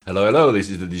Hello, hello. This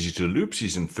is the Digital Loop,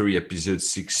 Season 3, Episode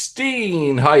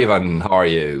 16. Hi, Ivan. How are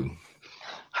you?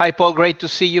 Hi, Paul. Great to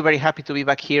see you. Very happy to be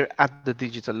back here at the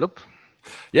Digital Loop.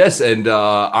 Yes, and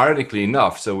ironically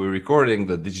enough, so we're recording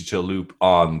the Digital Loop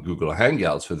on Google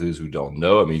Hangouts. For those who don't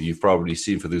know, I mean, you've probably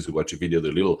seen, for those who watch a video,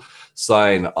 the little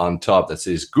sign on top that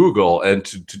says Google. And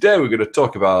today we're going to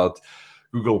talk about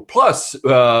Google Plus,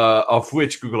 of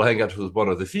which Google Hangouts was one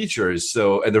of the features.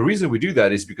 So, and the reason we do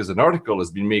that is because an article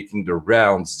has been making the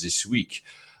rounds this week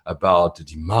about the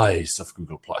demise of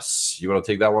Google Plus. You want to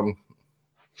take that one?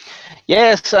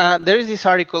 Yes, there is this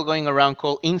article going around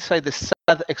called Inside the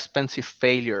Sad Expensive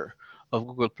Failure of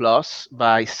Google Plus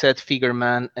by Seth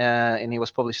Figerman, and it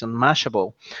was published on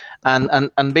Mashable.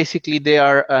 And basically they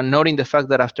are noting the fact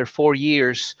that after 4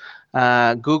 years,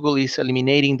 Google is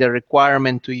eliminating the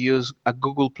requirement to use a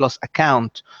Google Plus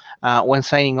account when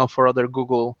signing up for other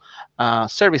Google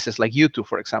services like YouTube,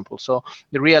 for example. So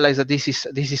they realize that this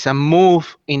is a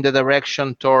move in the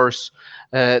direction towards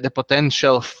the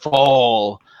potential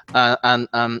fall and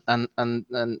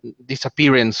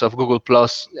disappearance of Google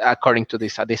Plus, according to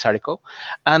this article.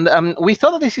 And we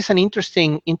thought that this is an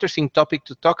interesting topic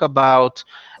to talk about.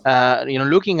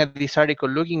 Looking at this article,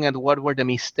 looking at what were the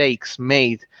mistakes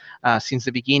made since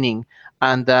the beginning,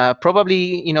 and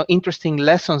probably interesting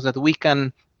lessons that we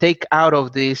can take out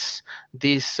of this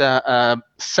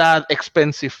sad,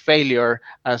 expensive failure,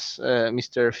 as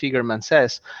Mr. Figerman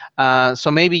says.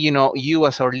 So maybe you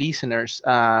as our listeners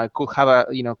could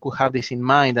have this in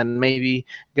mind and maybe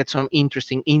get some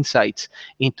interesting insights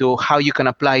into how you can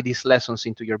apply these lessons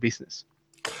into your business.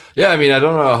 Yeah, I mean, I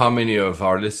don't know how many of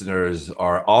our listeners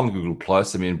are on Google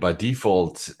Plus. I mean, by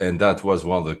default, and that was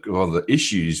one of the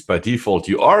issues. By default,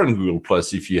 you are on Google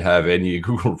Plus if you have any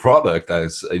Google product,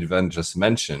 as Ivan just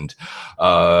mentioned.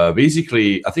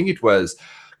 Basically, I think it was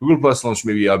Google Plus launched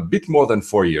maybe a bit more than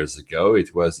 4 years ago.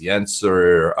 It was the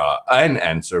answer, an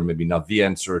answer, maybe not the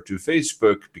answer to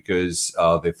Facebook, because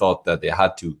they thought that they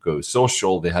had to go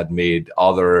social. They had made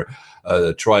other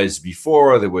tries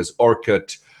before. There was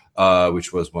Orkut,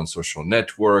 which was one social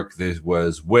network. There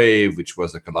was Wave, which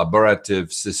was a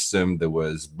collaborative system. There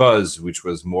was Buzz, which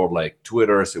was more like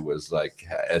Twitter. So it was like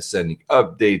sending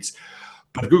updates.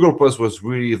 But Google Plus was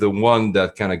really the one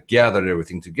that kind of gathered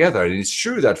everything together. And it's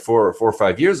true that 4 or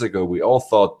 5 years ago, we all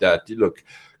thought that, look,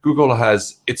 Google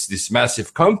it's this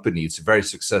massive company. It's a very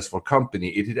successful company.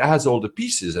 It has all the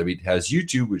pieces. I mean, it has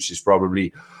YouTube, which is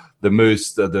probably the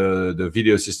most the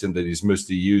video system that is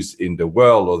mostly used in the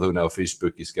world, although now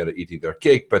Facebook is kind of eating their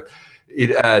cake. But it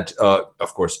had,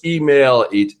 of course, email.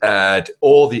 It had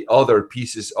all the other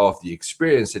pieces of the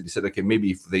experience. And they said, okay, maybe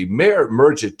if they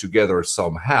merge it together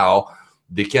somehow,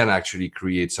 they can actually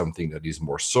create something that is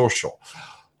more social.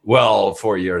 Well,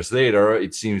 4 years later,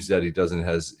 it seems that it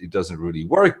doesn't really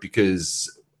work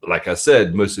because, like I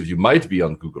said, most of you might be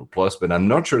on Google Plus, but I'm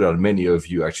not sure that many of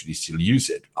you actually still use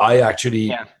it. I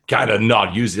actually kind of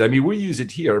not use it. I mean, we use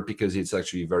it here because it's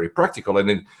actually very practical. And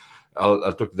then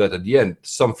I'll talk to that at the end.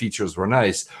 Some features were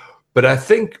nice. But I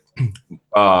think, and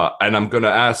I'm going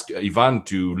to ask Ivan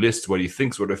to list what he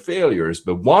thinks were the failures,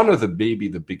 but one of the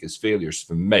biggest failures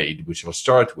made, which I'll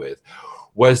start with,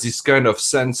 was this kind of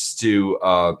sense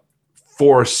to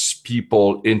force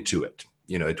people into it.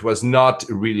 It was not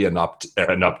really an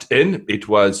opt-in. It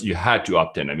was you had to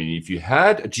opt in. I mean, if you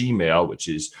had a Gmail, which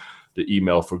is the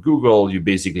email for Google, you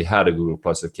basically had a Google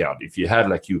Plus account. If you had,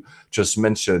 like you just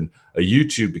mentioned, a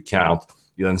YouTube account,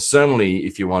 then suddenly,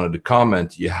 if you wanted to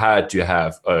comment, you had to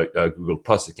have a Google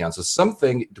Plus account. So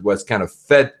something was kind of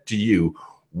fed to you,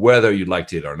 whether you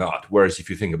liked it or not. Whereas if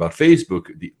you think about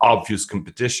Facebook, the obvious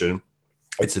competition,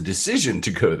 it's a decision to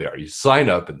go there. You sign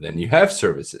up and then you have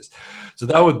services. So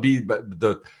that would be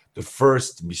the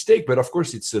first mistake. But of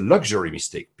course, it's a luxury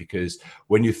mistake because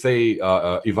when you say,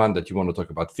 Ivan, that you want to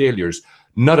talk about failures,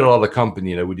 not a lot of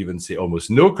company, and I would even say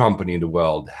almost no company in the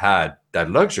world had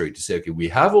that luxury to say, okay, we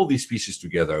have all these pieces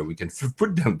together. We can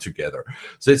put them together.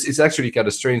 So it's actually kind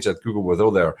of strange that Google, with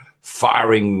all their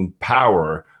firing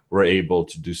power, were able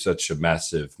to do such a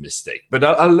massive mistake. But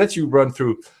I'll let you run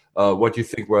through what you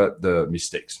think were the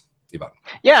mistakes, Ivan.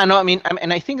 Yeah, no, I mean,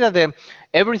 and I think that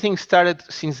everything started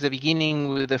since the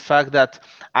beginning with the fact that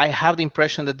I have the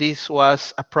impression that this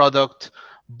was a product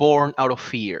born out of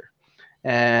fear.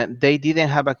 They didn't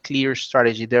have a clear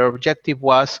strategy. Their objective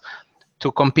was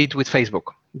to compete with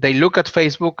Facebook. They look at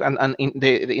Facebook, and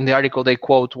in the article they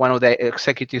quote one of the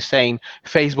executives saying,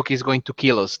 Facebook is going to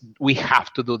kill us. We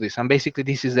have to do this. And basically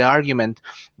this is the argument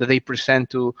that they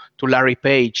present to Larry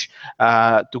Page,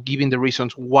 to give him the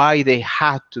reasons why they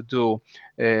had to do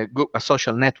a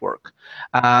social network.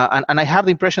 And I have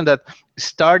the impression that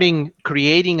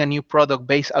creating a new product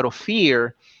based out of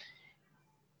fear,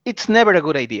 it's never a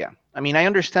good idea. I mean, I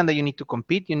understand that you need to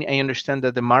compete. I understand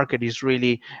that the market is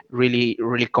really, really,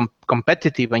 really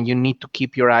competitive, and you need to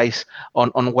keep your eyes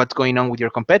on what's going on with your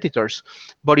competitors.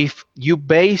 But if you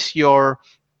base your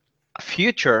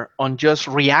future on just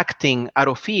reacting out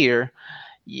of fear,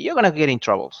 you're going to get in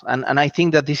troubles. And I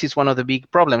think that this is one of the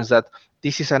big problems, that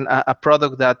this is a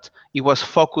product that it was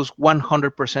focused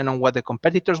 100% on what the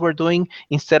competitors were doing,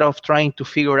 instead of trying to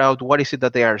figure out what is it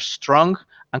that they are strong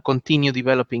and continue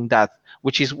developing that,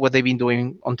 which is what they've been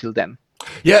doing until then.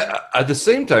 Yeah, at the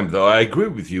same time, though, I agree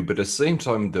with you. But at the same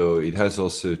time, though, it has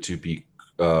also to be,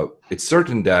 it's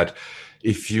certain that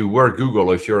if you were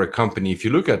Google, or if you're a company, if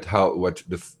you look at what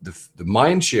the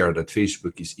mind share that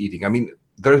Facebook is eating, I mean,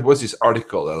 there was this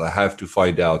article that I have to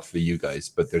find out for you guys,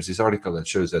 but there's this article that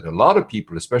shows that a lot of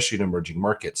people, especially in emerging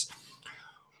markets,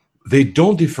 they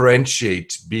don't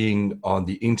differentiate being on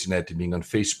the internet and being on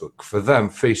Facebook. For them,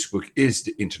 Facebook is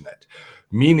the internet,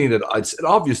 meaning that it's an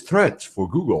obvious threat for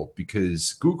Google,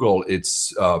 because Google,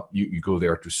 it's you go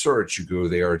there to search, you go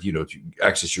there, to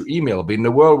access your email. But in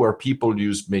a world where people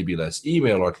use maybe less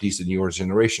email, or at least in your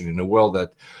generation, in a world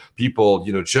that people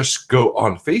just go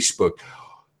on Facebook,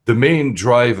 the main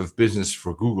drive of business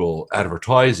for Google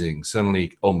advertising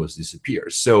suddenly almost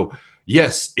disappears. So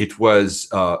yes, it was,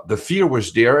 the fear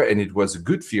was there, and it was a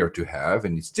good fear to have,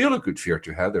 and it's still a good fear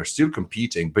to have. They're still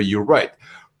competing, but you're right.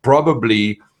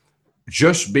 Probably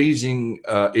just basing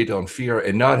it on fear,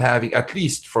 and not having, at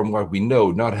least from what we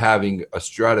know, not having a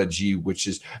strategy, which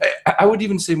is, I would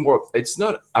even say more, it's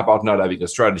not about not having a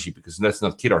strategy, because let's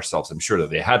not kid ourselves. I'm sure that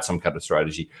they had some kind of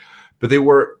strategy, but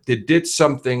they did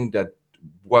something that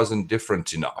wasn't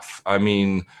different enough. I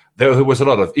mean, there was a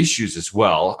lot of issues as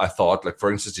well, I thought. Like,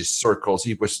 for instance, these circles,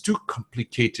 it was too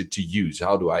complicated to use.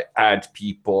 How do I add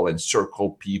people and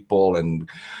circle people? And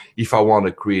if I want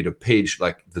to create a page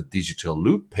like the digital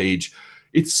loop page,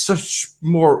 it's it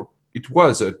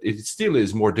still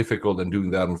is more difficult than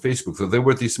doing that on Facebook. So there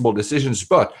were these small decisions,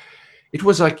 but it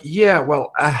was like, yeah,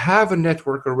 well, I have a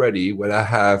network already where I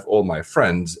have all my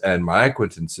friends and my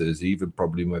acquaintances, even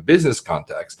probably my business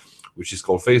contacts, which is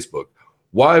called Facebook.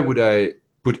 Why would I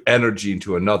put energy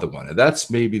into another one? And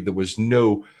that's, maybe there was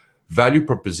no value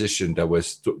proposition that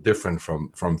was different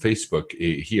from Facebook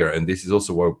here. And this is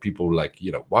also where people like,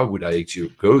 why would I actually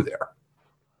go there?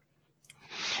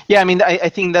 Yeah, I mean, I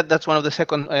think that's one of the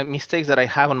second mistakes that I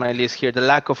have on my list here, the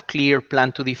lack of clear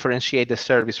plan to differentiate the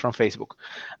service from Facebook.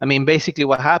 I mean, basically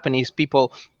what happened is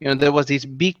people, there was this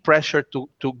big pressure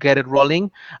to get it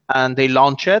rolling, and they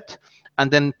launch it,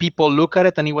 and then people look at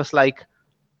it, and it was like,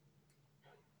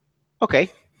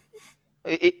 okay,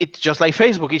 it's just like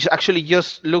Facebook. It actually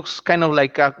just looks kind of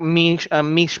like a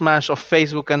mishmash of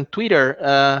Facebook and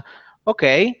Twitter.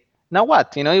 Okay, now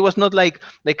what? It was not like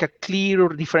a clear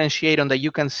differentiator that you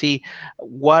can see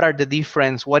what are the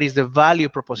difference, what is the value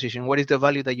proposition, what is the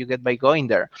value that you get by going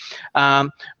there.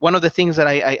 One of the things that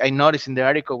I noticed in the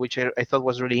article, which I thought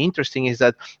was really interesting, is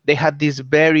that they had this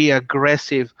very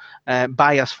aggressive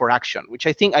bias for action, which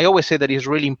I always say that is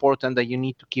really important, that you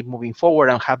need to keep moving forward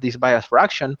and have this bias for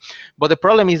action. But the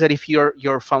problem is that if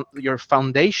your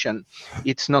foundation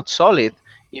it's not solid,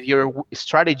 if your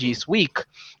strategy is weak,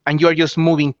 and you're just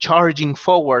charging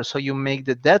forward, so you make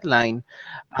the deadline,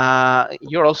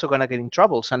 you're also going to get in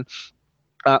troubles. And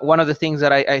one of the things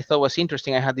that I thought was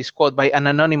interesting, I had this quote by an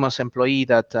anonymous employee,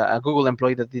 a Google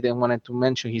employee that didn't want to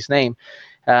mention his name.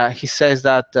 He says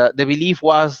that the belief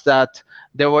was that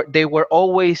they were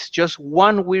always just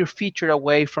one weird feature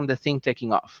away from the thing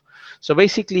taking off. So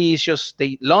basically, it's just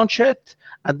they launch it,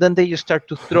 and then they just start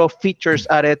to throw features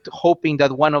at it, hoping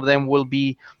that one of them will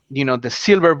be, the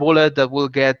silver bullet that will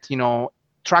get,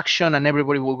 traction, and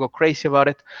everybody will go crazy about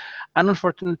it. And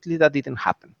unfortunately, that didn't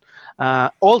happen.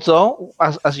 Also,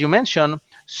 as you mentioned,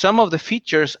 some of the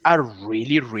features are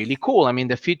really, really cool. I mean,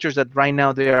 the features that right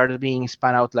now they are being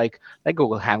spun out, like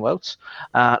Google Hangouts,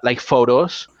 like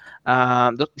Photos.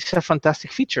 These are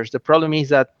fantastic features. The problem is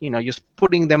that just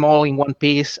putting them all in one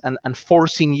piece and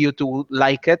forcing you to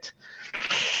like it,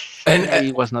 and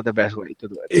it was not the best way to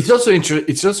do it. It's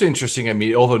also interesting. I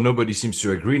mean, although nobody seems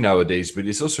to agree nowadays, but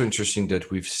it's also interesting that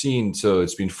we've seen. So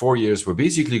it's been 4 years where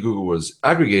basically Google was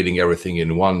aggregating everything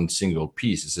in one single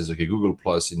piece. It says, okay, Google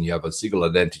Plus, and you have a single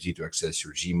identity to access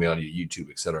your Gmail, your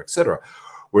YouTube, et cetera,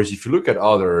 Whereas if you look at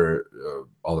other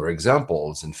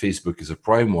examples, and Facebook is a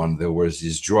prime one, there was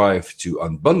this drive to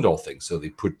unbundle things. So they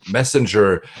put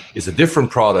Messenger is a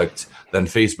different product than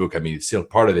Facebook. I mean, it's still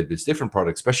part of it, but it's a different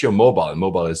product, especially on mobile. And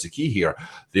mobile is the key here.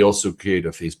 They also create a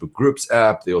Facebook Groups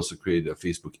app. They also created a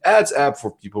Facebook Ads app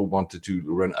for people who wanted to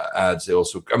run ads. They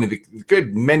also, I mean, they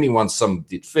created many ones. Some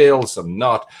did fail, some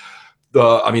not.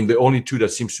 The only two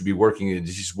that seems to be working, and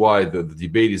this is why the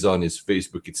debate is on, is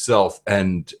Facebook itself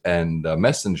and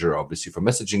Messenger, obviously for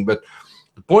messaging. But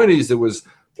the point is, there was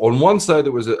on one side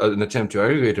there was an attempt to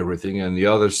aggregate everything, and the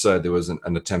other side there was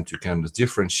an attempt to kind of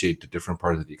differentiate the different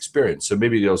parts of the experience. So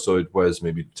maybe also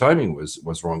maybe the timing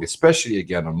was wrong, especially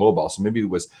again on mobile. So maybe it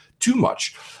was too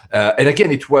much, and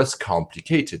again it was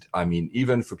complicated. I mean,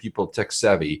 even for people tech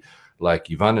savvy like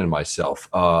Ivan and myself,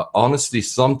 honestly,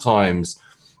 sometimes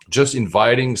just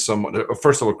inviting someone,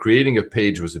 first of all, creating a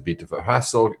page was a bit of a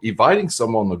hassle. Inviting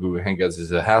someone on Google Hangouts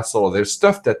is a hassle. There's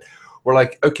stuff that we're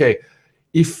like, okay,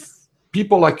 if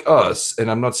people like us, and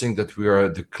I'm not saying that we are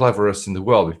the cleverest in the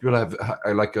world, if people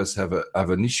like us have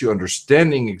an issue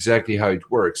understanding exactly how it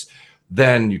works,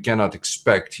 then you cannot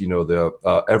expect,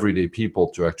 the everyday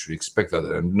people to actually expect that.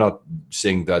 I'm not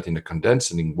saying that in a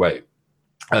condescending way.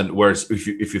 And whereas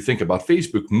if you think about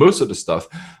Facebook, most of the stuff,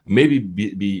 maybe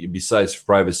besides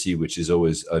privacy, which is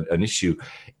always an issue,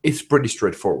 it's pretty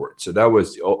straightforward. So that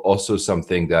was also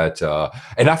something that,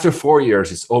 and after 4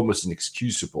 years, it's almost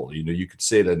inexcusable. You could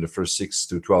say that in the first 6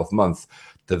 to 12 months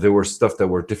that there were stuff that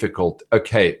were difficult.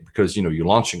 Okay, because you're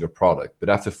launching a product, but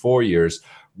after 4 years,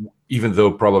 even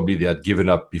though probably they had given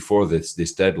up before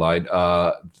this deadline,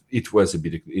 it was a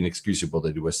bit inexcusable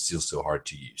that it was still so hard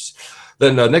to use.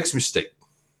 Then the next mistake.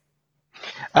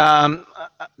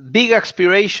 Big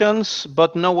aspirations,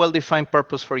 but no well-defined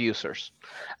purpose for users.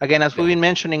 Again, as we've been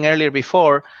mentioning earlier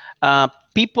before,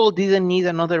 people didn't need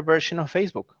another version of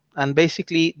Facebook. And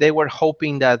basically, they were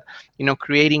hoping that,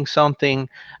 creating something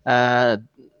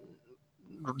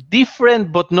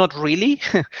different, but not really,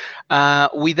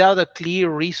 without a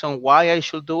clear reason why I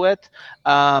should do it,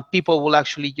 people will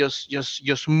actually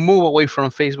just move away from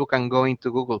Facebook and go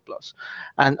into Google+.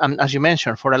 And as you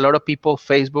mentioned, for a lot of people,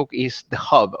 Facebook is the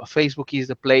hub. Facebook is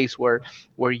the place where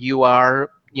you are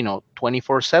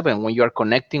 24/7, when you are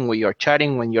connecting, when you are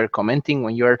chatting, when you are commenting,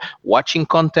 when you're watching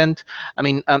content. I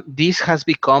mean, this has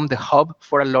become the hub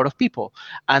for a lot of people.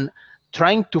 And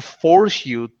trying to force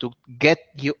you to get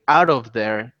you out of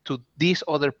there to this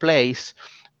other place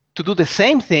to do the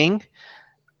same thing,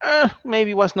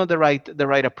 maybe was not the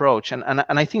right approach. And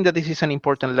I think that this is an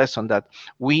important lesson, that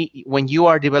when you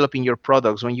are developing your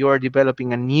products, when you are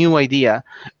developing a new idea,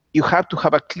 you have to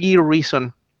have a clear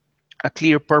reason, a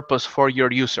clear purpose for your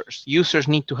users. Users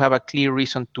need to have a clear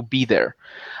reason to be there,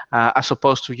 as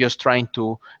opposed to just trying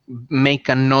to make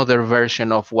another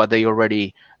version of what they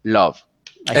already love.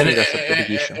 I think that's a big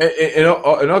issue.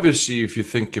 And obviously, if you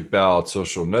think about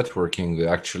social networking,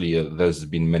 actually, there's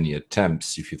been many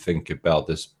attempts. If you think about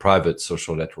this private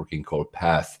social networking called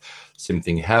Path, same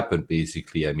thing happened,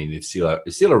 basically. I mean, it's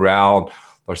still around.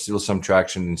 There's still some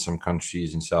traction in some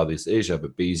countries in Southeast Asia,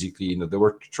 but basically, they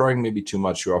were trying maybe too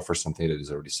much to offer something that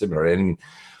is already similar. And I mean,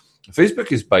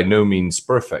 Facebook is by no means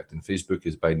perfect, and Facebook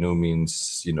is by no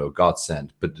means, God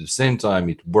sent. But at the same time,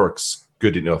 it works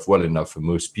good enough, well enough for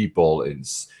most people.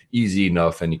 It's easy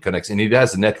enough, and it connects, and it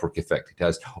has a network effect. It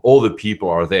has all the people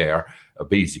are there,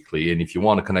 basically, and if you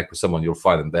want to connect with someone, you'll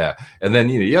find them there. And then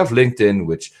you have LinkedIn,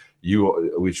 which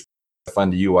I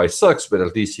find the UI sucks, but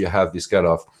at least you have this kind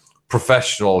of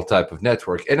professional type of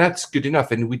network, and that's good enough.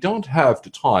 And we don't have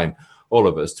the time, all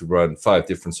of us, to run 5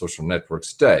 different social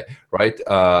networks a day, right?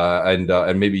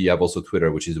 And maybe you have also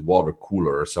Twitter, which is water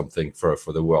cooler or something for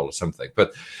the world or something.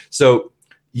 But so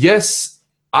yes,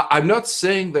 I'm not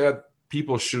saying that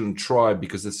people shouldn't try,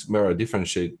 because it's more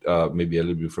differentiate maybe a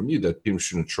little bit from you, that people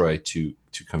shouldn't try to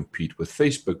compete with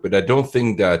Facebook. But I don't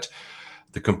think that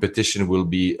the competition will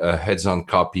be a heads-on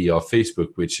copy of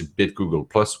Facebook, which a bit Google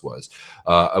Plus was.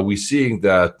 Are we seeing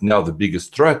that now the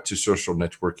biggest threat to social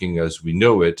networking as we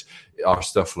know it are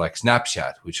stuff like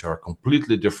Snapchat, which are a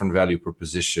completely different value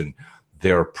proposition.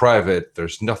 They're private,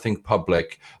 there's nothing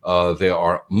public, they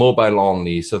are mobile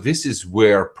only. So this is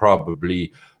where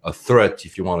probably a threat,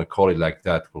 if you want to call it like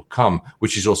that, will come,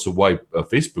 which is also why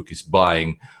Facebook is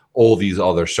buying all these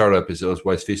other startups, is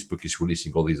why Facebook is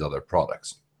releasing all these other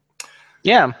products.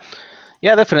 Yeah,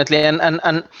 definitely.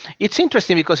 And it's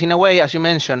interesting because, in a way, as you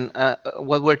mentioned,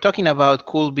 what we're talking about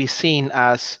could be seen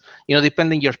as,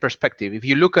 depending your perspective. If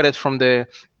you look at it from the,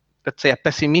 let's say, a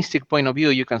pessimistic point of view,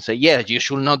 you can say, yes, you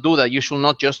should not do that. You should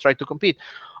not just try to compete.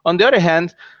 On the other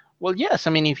hand, well, yes,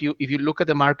 I mean, if you look at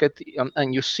the market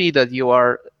and you see that you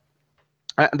are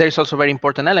There's also a very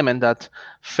important element that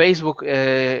Facebook,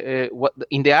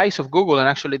 in the eyes of Google, and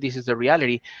actually this is the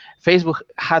reality, Facebook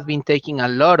had been taking a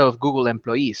lot of Google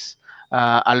employees.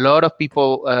 A lot of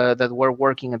people that were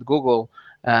working at Google,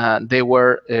 they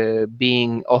were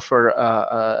being offered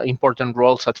important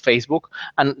roles at Facebook,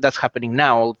 and that's happening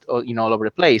now, all over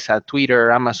the place. At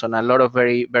Twitter, Amazon, a lot of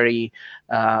very, very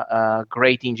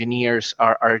great engineers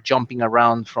are jumping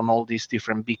around from all these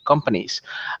different big companies,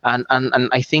 and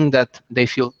I think that they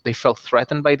felt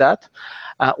threatened by that.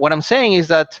 What I'm saying is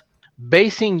that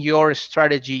basing your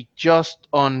strategy just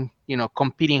on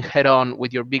competing head on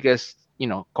with your biggest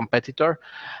competitor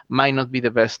might not be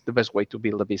the best way to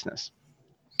build a business.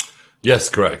 Yes,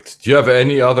 correct. Do you have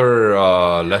any other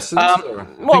lessons? I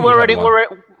Well, think we had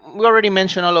one. we already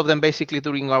mentioned all of them basically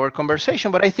during our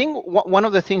conversation, but I think one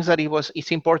of the things that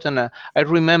it's important. I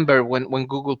remember when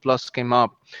Google Plus came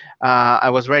up, I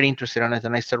was very interested in it,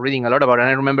 and I started reading a lot about it. And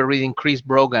I remember reading Chris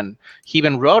Brogan. He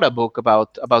even wrote a book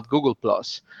about Google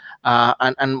Plus.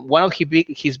 And one of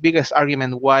his biggest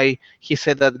argument why he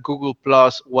said that Google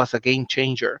Plus was a game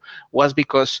changer was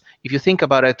because if you think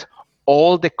about it,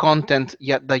 all the content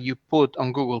that you put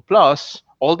on Google Plus,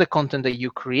 all the content that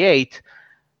you create,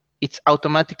 it's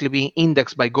automatically being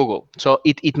indexed by Google. So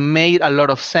it made a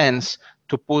lot of sense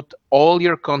to put all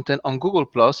your content on Google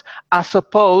Plus as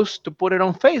opposed to put it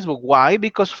on Facebook. Why?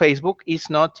 Because Facebook is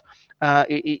not,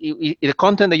 the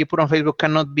content that you put on Facebook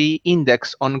cannot be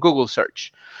indexed on Google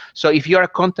search. So if you're a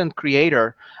content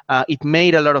creator, it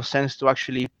made a lot of sense to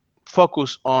actually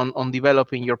focus on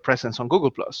developing your presence on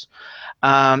Google Plus.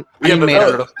 And Yeah, it but made a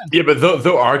lot of sense.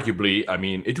 though arguably, I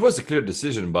mean, it was a clear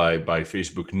decision by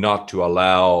Facebook not to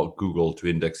allow Google to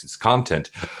index its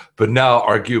content. But now,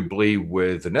 arguably,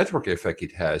 with the network effect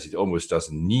it has, it almost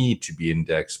doesn't need to be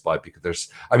indexed because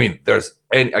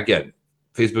and again,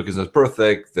 Facebook is not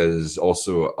perfect. There's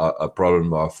also a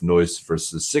problem of noise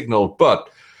versus signal, but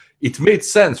it made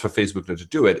sense for Facebook not to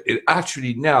do it. It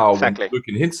actually now, when you Exactly. look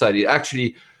in hindsight,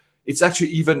 it's actually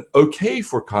even okay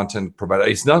for content provider.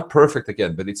 It's not perfect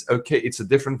again, but it's okay. It's a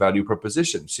different value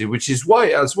proposition. See, which is why,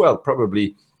 as well,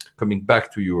 probably coming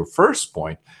back to your first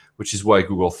point, which is why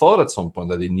Google thought at some point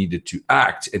that they needed to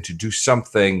act and to do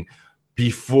something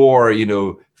before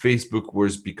Facebook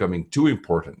was becoming too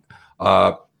important.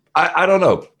 I don't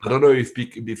know. I don't know if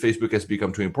Facebook has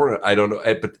become too important. I don't know.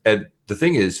 But the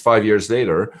thing is, 5 years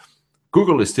later,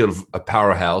 Google is still a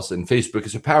powerhouse and Facebook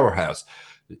is a powerhouse.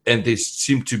 And they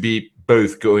seem to be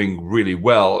both going really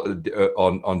well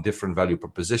on different value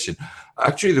proposition.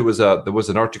 Actually, there was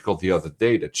an article the other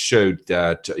day that showed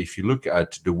that if you look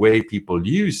at the way people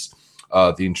use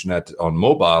the internet on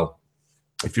mobile,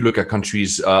 if you look at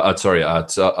countries, at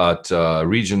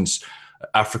regions,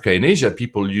 Africa and Asia,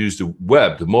 people use the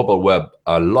mobile web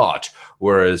a lot,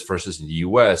 whereas versus in the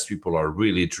US, people are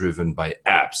really driven by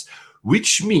apps,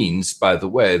 which means, by the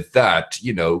way, that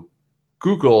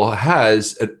Google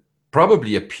has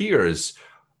probably appears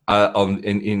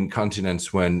in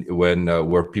continents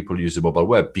where people use the mobile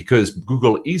web, because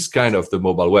Google is kind of the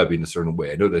mobile web in a certain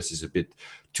way. I know this is a bit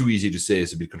too easy to say,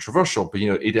 it's a bit controversial, but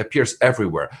it appears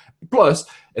everywhere. Plus,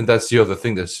 and that's the other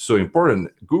thing that's so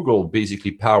important, Google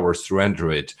basically powers through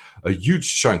Android a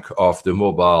huge chunk of the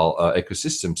mobile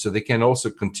ecosystem, so they can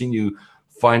also continue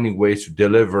finding ways to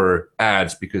deliver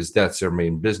ads because that's their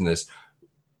main business,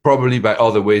 probably by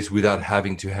other ways without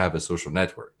having to have a social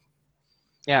network.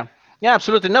 Yeah,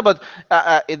 absolutely. No, but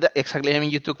exactly. I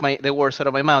mean, you took the words out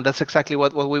of my mouth. That's exactly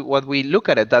what we look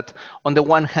at it. That on the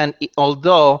one hand,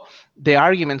 although the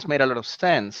arguments made a lot of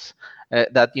sense,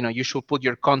 that you should put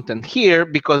your content here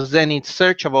because then it's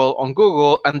searchable on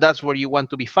Google and that's where you want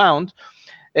to be found.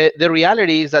 The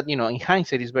reality is that in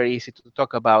hindsight, it's very easy to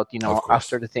talk about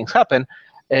after the things happen.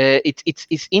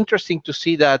 It's interesting to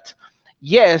see that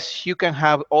yes, you can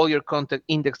have all your content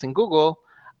indexed in Google,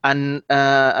 and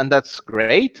that's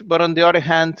great. But on the other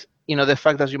hand, the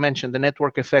fact, as you mentioned, the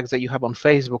network effects that you have on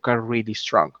Facebook are really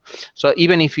strong. So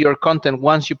even if your content,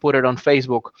 once you put it on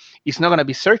Facebook, it's not going to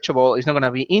be searchable, it's not going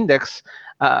to be indexed.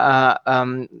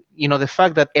 The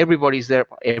fact that everybody's there.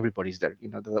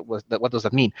 What does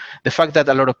that mean? The fact that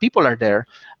a lot of people are there.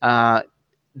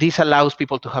 This allows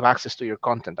people to have access to your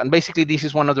content. And basically, this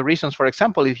is one of the reasons, for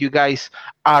example, if you guys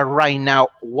are right now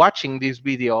watching this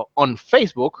video on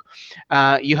Facebook,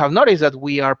 you have noticed that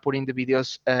we are putting the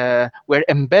videos, we're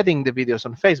embedding the videos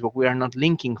on Facebook. We are not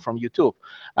linking from YouTube.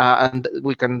 And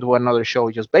we can do another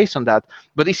show just based on that.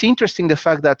 But it's interesting the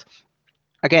fact that,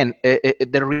 again,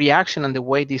 the reaction and the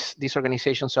way these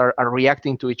organizations are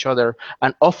reacting to each other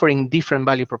and offering different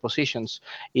value propositions,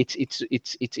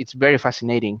 it's very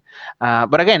fascinating.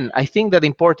 But again, I think that the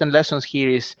important lessons here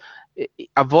is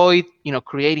avoid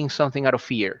creating something out of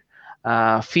fear.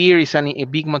 Fear is a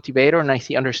big motivator, and I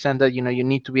understand that you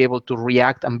need to be able to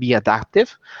react and be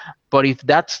adaptive. But if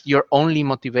that's your only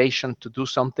motivation to do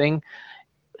something,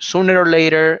 sooner or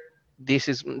later,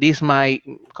 this might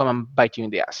come and bite you in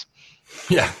the ass.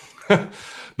 Yeah.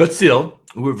 But still,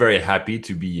 we're very happy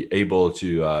to be able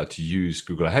to use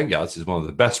Google Hangouts. It's one of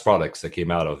the best products that came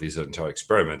out of this entire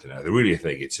experiment, and I really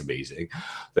think it's amazing.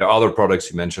 There are other products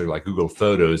you mentioned, like Google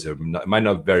Photos. It might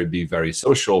not be very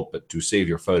social, but to save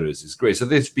your photos is great. So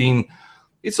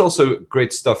it's also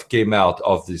great stuff came out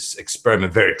of this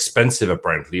experiment. Very expensive,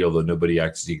 apparently, although nobody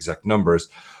has the exact numbers.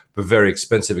 But very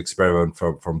expensive experiment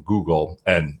from Google,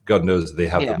 and God knows they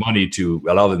have the money to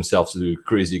allow themselves to do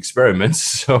crazy experiments.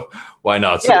 So why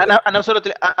not? Yeah, and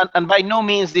absolutely, and by no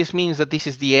means this means that this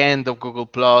is the end of Google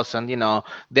Plus, and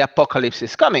the apocalypse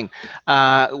is coming.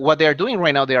 What they are doing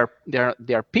right now, they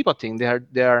are pivoting. They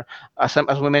are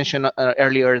as we mentioned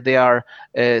earlier, they are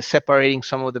separating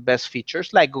some of the best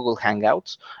features like Google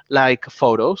Hangouts, like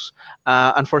Photos,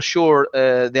 and for sure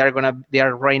they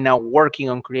are right now working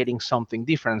on creating something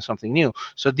different, something new.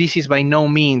 So this is by no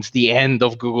means the end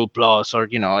of Google Plus, or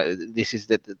this is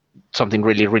something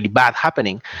really, really bad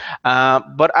happening.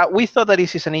 But we thought that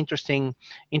this is an interesting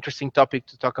topic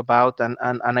to talk about,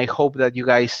 and I hope that you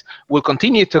guys will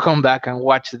continue to come back and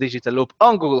watch the Digital Loop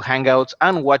on Google Hangouts,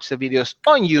 and watch the videos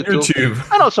on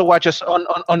YouTube. And also watch us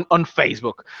on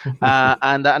Facebook.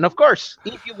 And of course,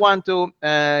 if you want to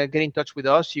get in touch with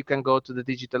us, you can go to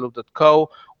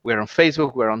thedigitalloop.co. We're on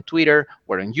Facebook, we're on Twitter,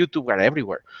 we're on YouTube, we're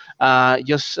everywhere.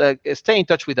 Just stay in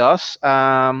touch with us.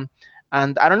 And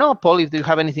I don't know, Paul, if you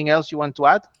have anything else you want to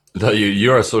add? No,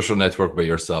 you're a social network by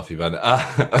yourself, Ivan.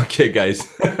 Okay, guys.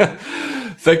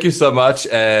 Thank you so much,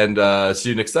 and see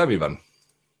you next time, Ivan.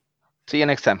 See you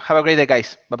next time. Have a great day,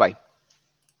 guys. Bye-bye.